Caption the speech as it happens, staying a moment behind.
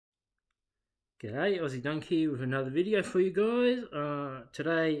G'day, Aussie Dunk here with another video for you guys.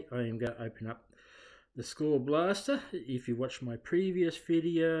 Today I am going to open up the Score Blaster. If you watched my previous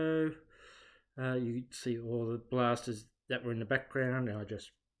video, you could see all the blasters that were in the background, and I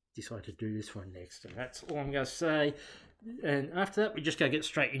just decided to do this one next, and that's all I'm going to say. And after that, we're just going to get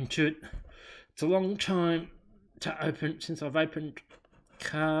straight into it. It's a long time to open since I've opened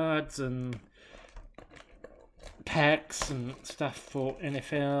cards and packs and stuff for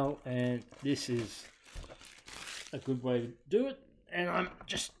NFL, and this is a good way to do it, and I'm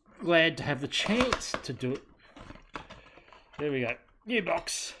just glad to have the chance to do it. There we go, new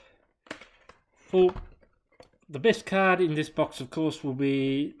box. For the best card in this box, of course, will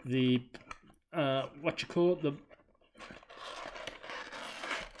be the the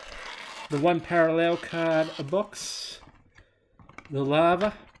one parallel card a box, the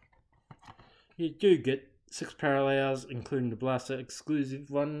lava. You do get 6 parallels, including the blaster exclusive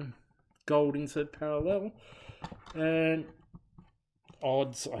one, gold insert parallel, and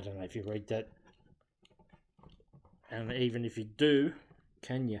odds. I don't know if you read that, and even if you do,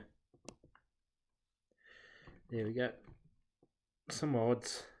 can you? There we go, some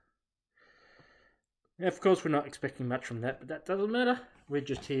odds. Now, of course, we're not expecting much from that, but that doesn't matter. We're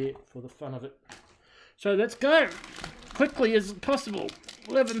just here for the fun of it. So let's go quickly as possible.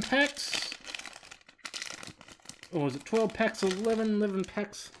 11 packs. Or is it 12 packs or 11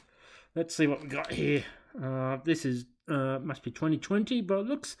 packs? Let's see what we got here. This is must be 2020 by it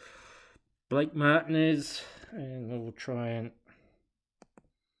looks. Blake Martinez, and we'll try and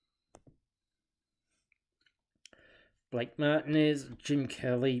Blake Martinez, Jim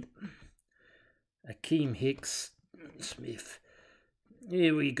Kelly, Akeem Hicks, Smith.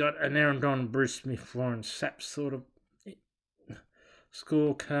 Here we got an Aaron Donald, Bruce Smith, Warren Sapp sort of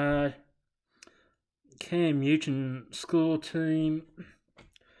scorecard. Cam Newton score team,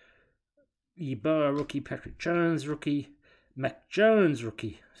 Yeboah rookie, Patrick Jones rookie, Mac Jones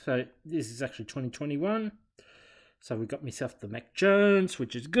rookie. So this is actually 2021. So we got myself the Mac Jones,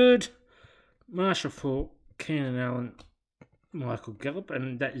 which is good. Marshall Faulk, Keenan Allen, Michael Gallup,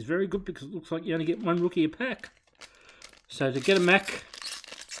 and that is very good because it looks like you only get one rookie a pack. So to get a Mac,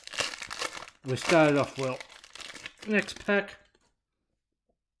 we started off well. Next pack.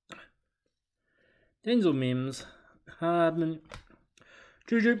 Denzel Mims, Hardman,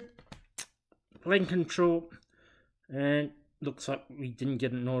 Juju, Lane Control, and looks like we didn't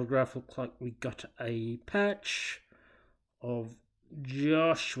get an autograph. Looks like we got a patch of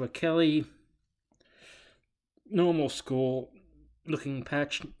Joshua Kelly. Normal score looking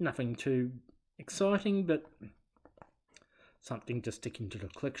patch, nothing too exciting, but something to stick into the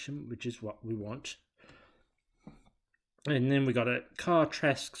collection, which is what we want. And then we got a Kyle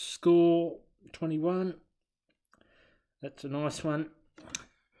Trask score 21. That's a nice one.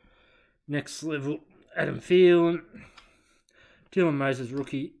 Next level, Adam Thielen, Dylan Moses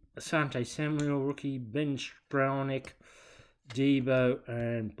rookie, Asante Samuel rookie, Ben Strauneck, Debo,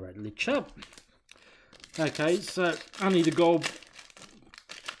 and Bradley Chubb. Okay, so only the gold.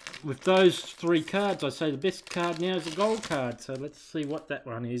 With those 3 cards, I say the best card now is a gold card. So let's see what that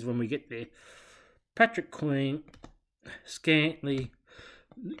one is when we get there. Patrick Queen, Scantling,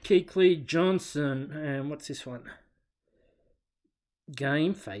 Keekly Johnson, and what's this one?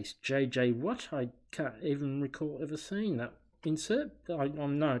 Game Face, JJ Watt. I can't even recall ever seeing that insert. I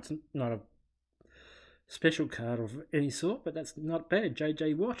know it's not a special card of any sort, but that's not bad.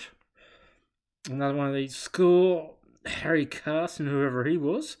 JJ Watt. Another one of these score. Harry Carson, whoever he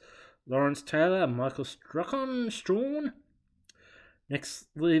was. Lawrence Taylor, Michael Strawn. Next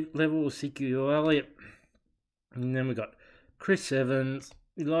level, Ezekiel Elliott. And then we got Chris Evans,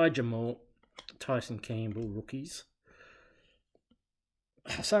 Elijah Moore, Tyson Campbell, rookies,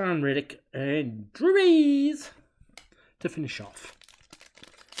 Hassan Reddick, and Drew Brees to finish off.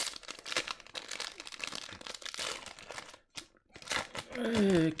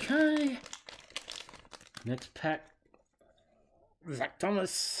 Okay. Next pack. Zach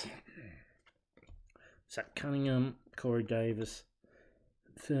Thomas, Zach Cunningham, Corey Davis,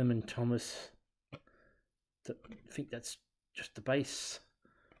 Thurman Thomas. I think that's just the base.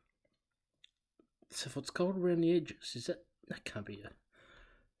 So if it's cold around the edges, is that can't be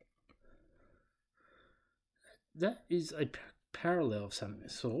that is a parallel of some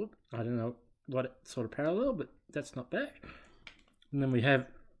sort. I don't know what sort of parallel, but that's not bad. And then we have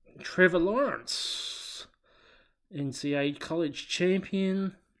Trevor Lawrence, NCAA college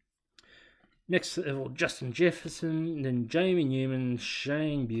champion. Next level, Justin Jefferson, then Jamie Newman,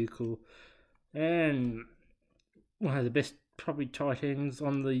 Shane Buechel, and one of the best probably tight ends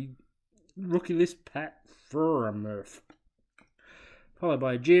on the rookie list, Pat Freiermuth. followed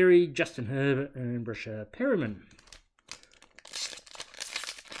by Jerry, Justin Herbert, and Brasher Perriman.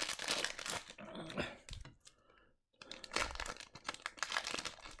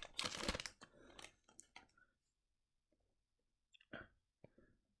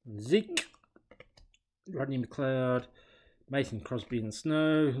 Zeke, Rodney McLeod, Mason Crosby and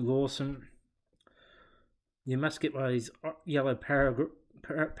Snow, Lawson. You must get one of these yellow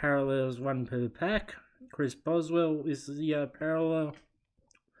parallels, one per pack. Chris Boswell is the parallel.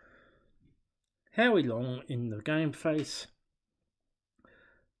 Howie Long in the game face.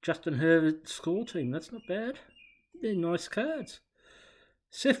 Justin Herbert score team, that's not bad. They're nice cards.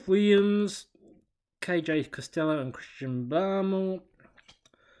 Seth Williams, KJ Costello and Christian Barmore.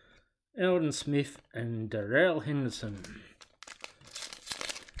 Eldon Smith and Darrell Henderson.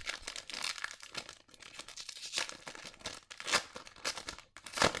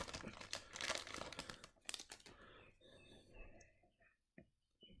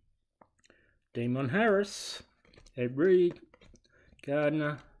 Damon Harris, Ed Reed,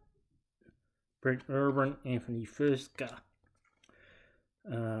 Gardner, Brent Urban, Anthony Fursker,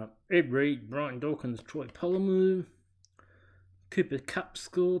 Ed Reed, Brian Dawkins, Troy Polamalu, Cooper Cup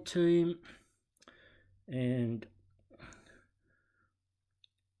score team, and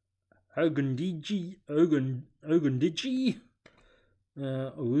Ogundiji, Owusu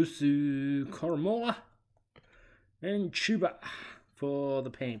Koromoa, and Chuba for the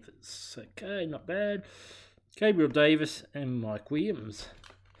Panthers. Okay, not bad. Gabriel Davis and Mike Williams.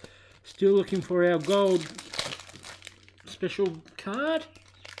 Still looking for our gold special card.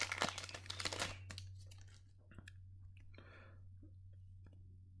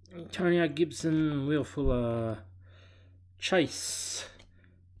 Antonio Gibson, Will Fuller, Chase,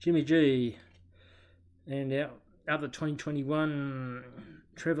 Jimmy G, and our other 2021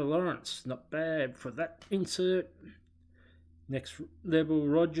 Trevor Lawrence. Not bad for that insert. Next level,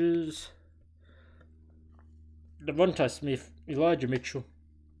 Rogers, Devontae Smith, Elijah Mitchell,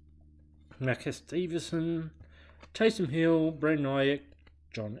 Marcus Stevenson, Taysom Hill, Brandon Ayuk,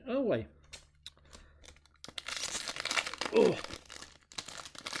 John Elway. Oh.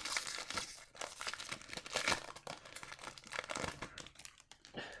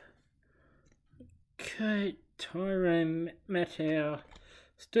 Okay, Tyrone Mattow,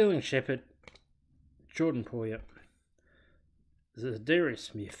 Sterling Shepard, Jordan Poyer, Darius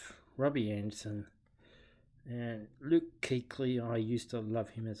Smith, Robbie Anderson, and Luke Kuechly. I used to love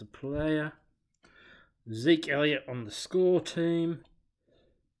him as a player. Zeke Elliott on the score team.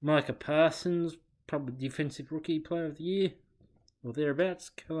 Micah Parsons, probably Defensive Rookie Player of the Year, or thereabouts.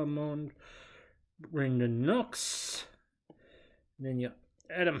 Calamond, Brendan Knox. And then you got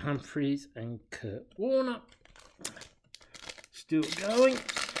Adam Humphries and Kurt Warner. Still going.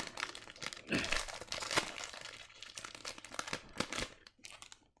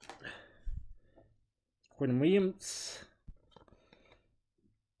 Quentin Williams,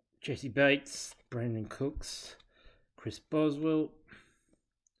 Jesse Bates, Brandon Cooks, Chris Boswell,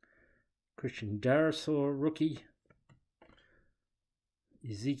 Christian Darrisaw, rookie,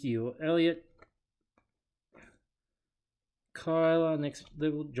 Ezekiel Elliott, Kyler, next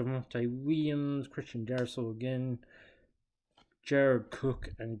level, Javonte Williams, Christian Darrisaw again, Jared Cook,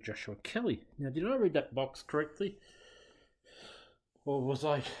 and Joshua Kelly. Now, did I read that box correctly? Or was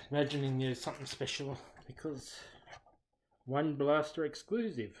I imagining there's something special? Because one blaster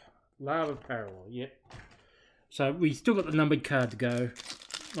exclusive. Lava Parallel, yep. So we still got the numbered card to go.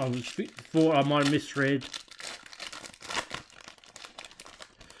 I thought I might have misread.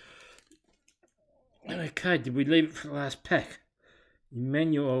 Okay, did we leave it for the last pack?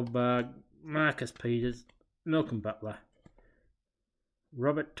 Emmanuel Barg, Marcus Peters, Malcolm Butler,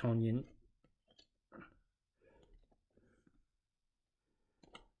 Robert Tonyan,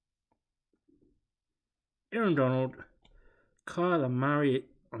 Aaron Donald, Kyler Murray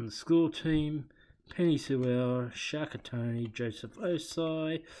on the school team, Penny Sewell, Shaka Tony, Joseph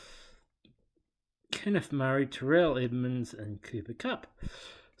Osai, Kenneth Murray, Terrell Edmonds, and Cooper Cup.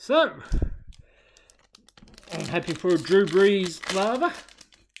 So, I'm hoping for a Drew Brees lava,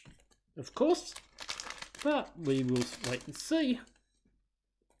 of course, but we will wait and see.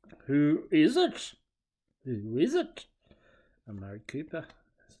 Who is it? Who is it? Amari Cooper.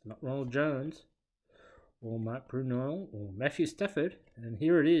 It's not Ronald Jones, or Mark Brunel, or Matthew Stafford, and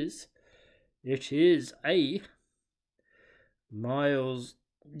here it is. It is a Myles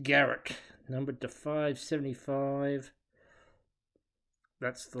Garrett, numbered to 575.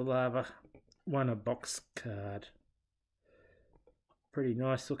 That's the lava. Won a box card. Pretty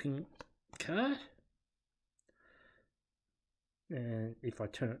nice looking card. And if I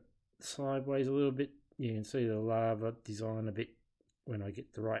turn it sideways a little bit, you can see the lava design a bit when I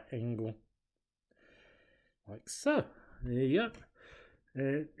get the right angle. Like so. There you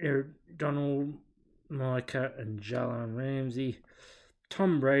go. Eric Donald, Micah and Jalen Ramsey.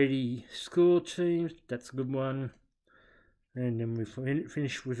 Tom Brady score teams. That's a good one. And then we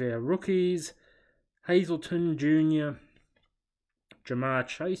finish with our rookies. Hazleton Jr., Jamar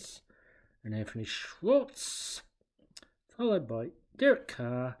Chase, and Anthony Schwartz. Followed by Derek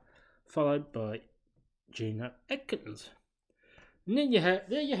Carr. Followed by Geno Atkins. And then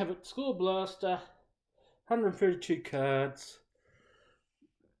there you have it. Score Blaster. 132 cards.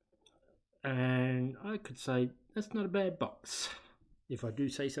 And I could say that's not a bad box, if I do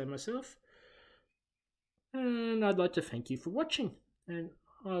say so myself. And I'd like to thank you for watching. And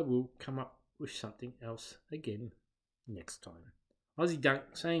I will come up with something else again next time. Aussie Dunk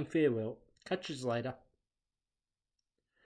saying farewell. Catch you later.